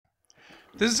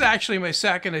This is actually my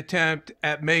second attempt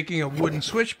at making a wooden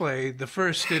switchblade. The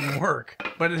first didn't work,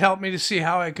 but it helped me to see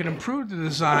how I could improve the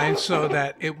design so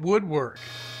that it would work.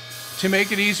 To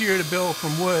make it easier to build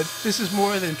from wood, this is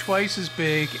more than twice as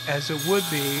big as it would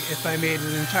be if I made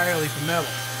it entirely from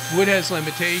metal. Wood has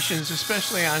limitations,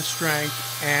 especially on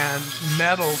strength, and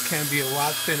metal can be a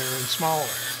lot thinner and smaller.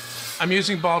 I'm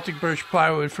using Baltic birch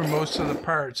plywood for most of the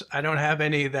parts. I don't have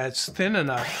any that's thin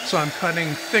enough, so I'm cutting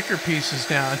thicker pieces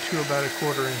down to about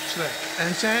 1/4 inch thick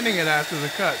and sanding it after the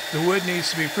cut. The wood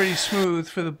needs to be pretty smooth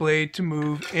for the blade to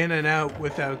move in and out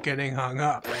without getting hung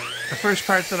up. The first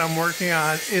part that I'm working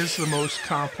on is the most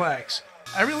complex.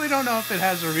 I really don't know if it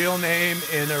has a real name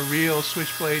in a real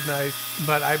switchblade knife,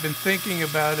 but I've been thinking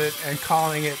about it and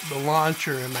calling it the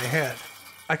launcher in my head.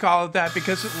 I call it that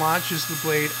because it launches the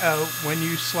blade out when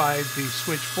you slide the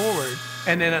switch forward,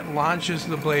 and then it launches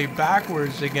the blade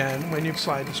backwards again when you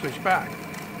slide the switch back.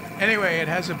 Anyway, it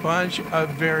has a bunch of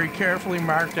very carefully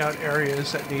marked out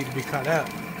areas that need to be cut out.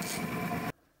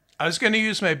 I was going to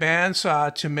use my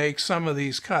bandsaw to make some of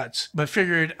these cuts, but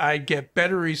figured I'd get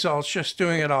better results just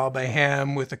doing it all by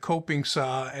hand with a coping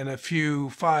saw and a few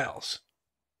files.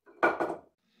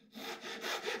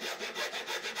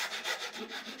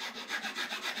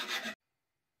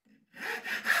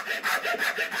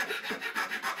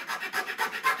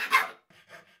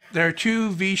 There are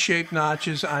two V-shaped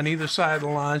notches on either side of the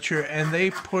launcher, and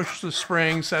they push the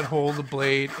springs that hold the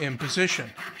blade in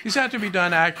position. These have to be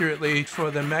done accurately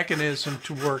for the mechanism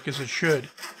to work as it should.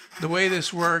 The way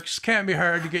this works can be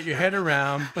hard to get your head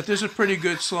around, but there's a pretty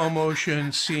good slow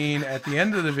motion scene at the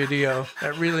end of the video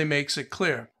that really makes it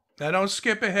clear. Now don't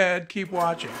skip ahead, keep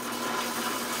watching.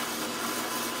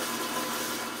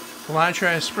 The launcher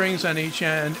has springs on each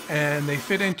end, and they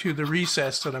fit into the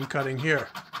recess that I'm cutting here.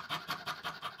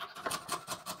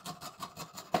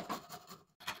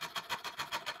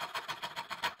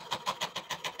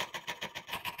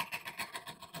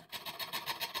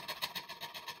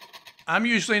 I'm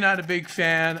usually not a big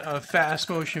fan of fast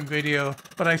motion video,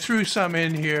 but I threw some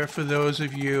in here for those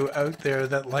of you out there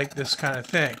that like this kind of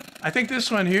thing. I think this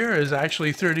one here is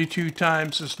actually 32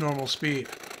 times its normal speed.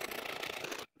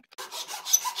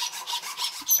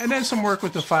 And then some work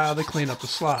with the file to clean up the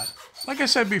slot. Like I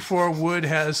said before, wood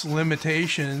has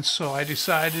limitations, so I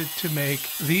decided to make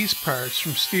these parts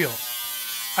from steel.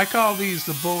 I call these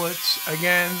the bullets.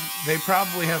 Again, they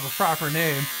probably have a proper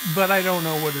name, but I don't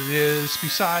know what it is.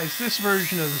 Besides, this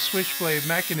version of the switchblade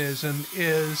mechanism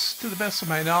is, to the best of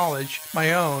my knowledge,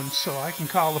 my own, so I can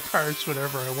call the parts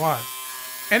whatever I want.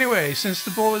 Anyway, since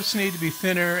the bullets need to be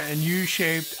thinner and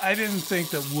U-shaped, I didn't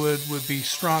think that wood would be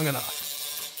strong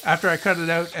enough. After I cut it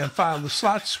out and filed the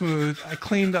slot smooth, I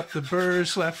cleaned up the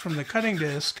burrs left from the cutting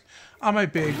disc on my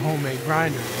big homemade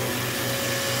grinder.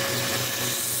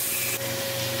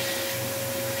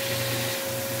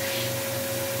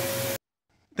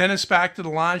 Then it's back to the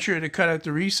launcher to cut out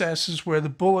the recesses where the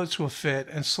bullets will fit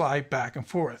and slide back and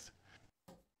forth.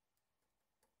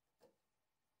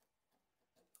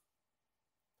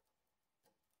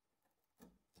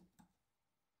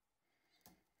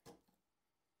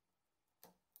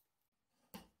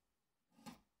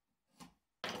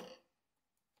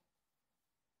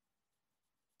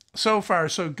 So far,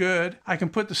 so good. I can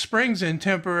put the springs in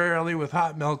temporarily with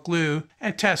hot melt glue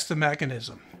and test the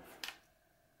mechanism.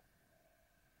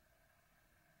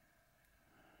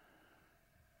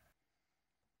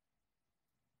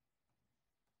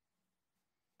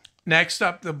 Next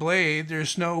up, the blade.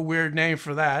 There's no weird name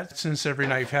for that since every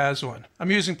knife has one. I'm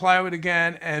using plywood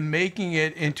again and making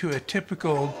it into a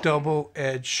typical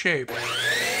double-edged shape.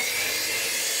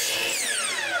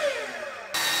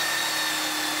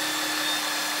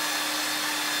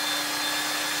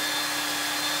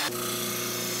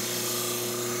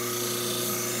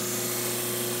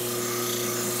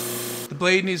 The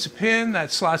blade needs a pin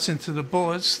that slots into the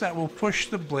bullets that will push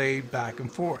the blade back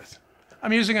and forth.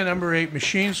 I'm using a number 8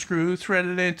 machine screw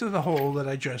threaded into the hole that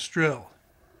I just drilled.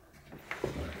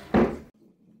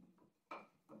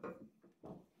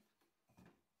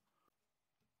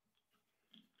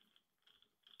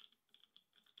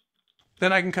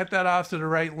 Then I can cut that off to the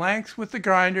right length with the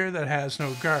grinder that has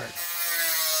no guard.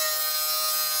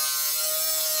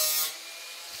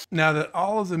 Now that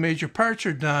all of the major parts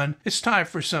are done, it's time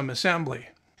for some assembly.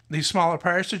 These smaller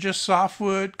parts are just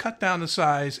softwood, cut down to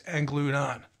size, and glued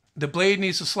on. The blade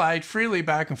needs to slide freely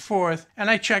back and forth, and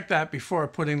I check that before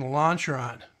putting the launcher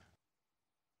on.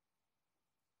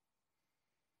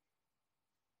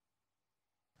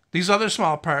 These other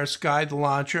small parts guide the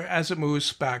launcher as it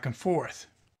moves back and forth.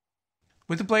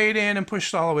 With the blade in and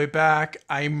pushed all the way back,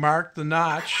 I marked the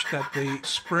notch that the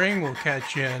spring will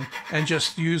catch in and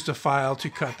just used a file to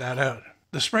cut that out.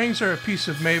 The springs are a piece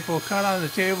of maple cut on the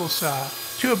table saw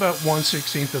to about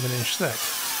 1/16 of an inch thick.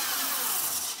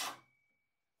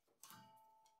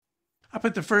 I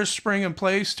put the first spring in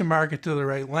place to mark it to the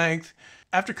right length.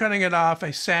 After cutting it off,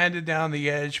 I sanded down the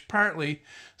edge partly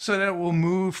so that it will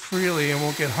move freely and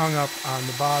won't get hung up on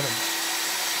the bottom.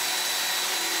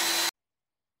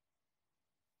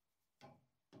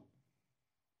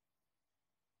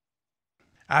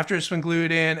 After it's been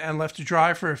glued in and left to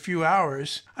dry for a few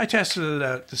hours, I tested it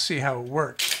out to see how it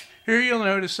worked. Here you'll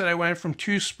notice that I went from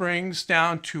 2 springs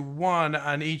down to 1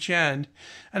 on each end,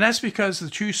 and that's because the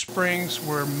 2 springs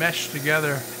were meshed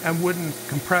together and wouldn't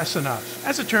compress enough.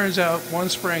 As it turns out, 1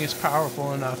 spring is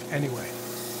powerful enough anyway.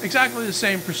 Exactly the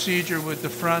same procedure with the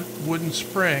front wooden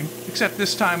spring, except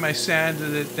this time I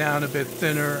sanded it down a bit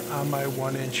thinner on my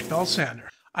 1-inch belt sander.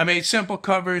 I made simple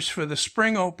covers for the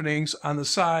spring openings on the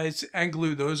sides and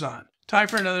glued those on. Time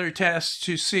for another test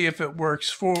to see if it works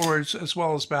forwards as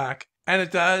well as back. And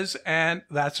it does, and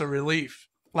that's a relief.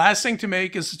 Last thing to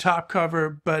make is the top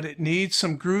cover, but it needs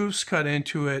some grooves cut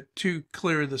into it to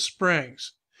clear the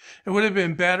springs. It would have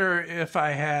been better if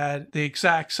I had the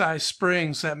exact size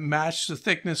springs that match the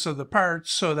thickness of the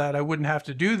parts so that I wouldn't have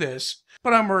to do this,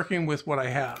 but I'm working with what I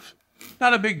have.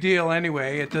 Not a big deal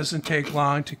anyway, it doesn't take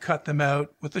long to cut them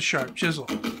out with a sharp chisel.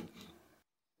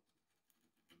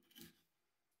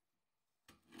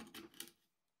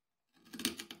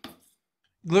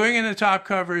 Gluing in the top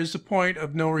cover is the point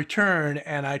of no return,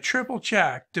 and I triple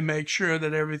checked to make sure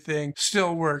that everything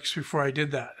still works before I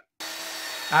did that.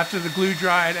 After the glue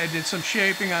dried, I did some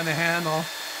shaping on the handle.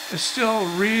 It's still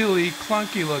really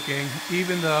clunky looking,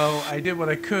 even though I did what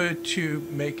I could to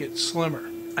make it slimmer.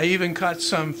 I even cut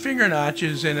some finger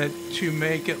notches in it to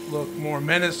make it look more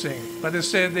menacing, but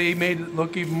instead they made it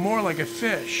look even more like a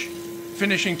fish.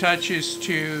 Finishing touches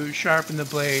to sharpen the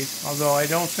blade, although I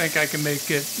don't think I can make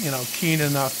it, keen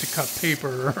enough to cut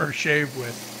paper or shave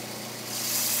with.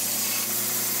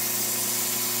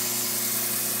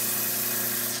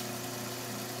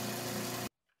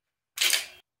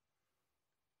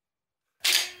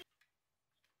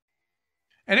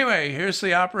 Anyway, here's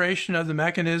the operation of the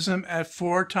mechanism at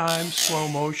 4 times slow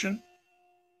motion.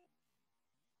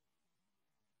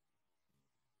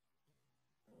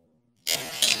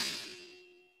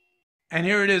 And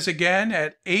here it is again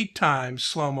at 8 times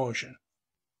slow motion.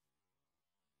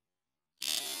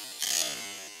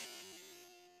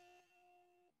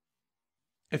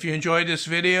 If you enjoyed this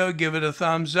video, give it a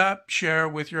thumbs up, share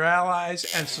it with your allies,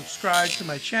 and subscribe to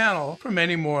my channel for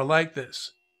many more like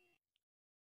this.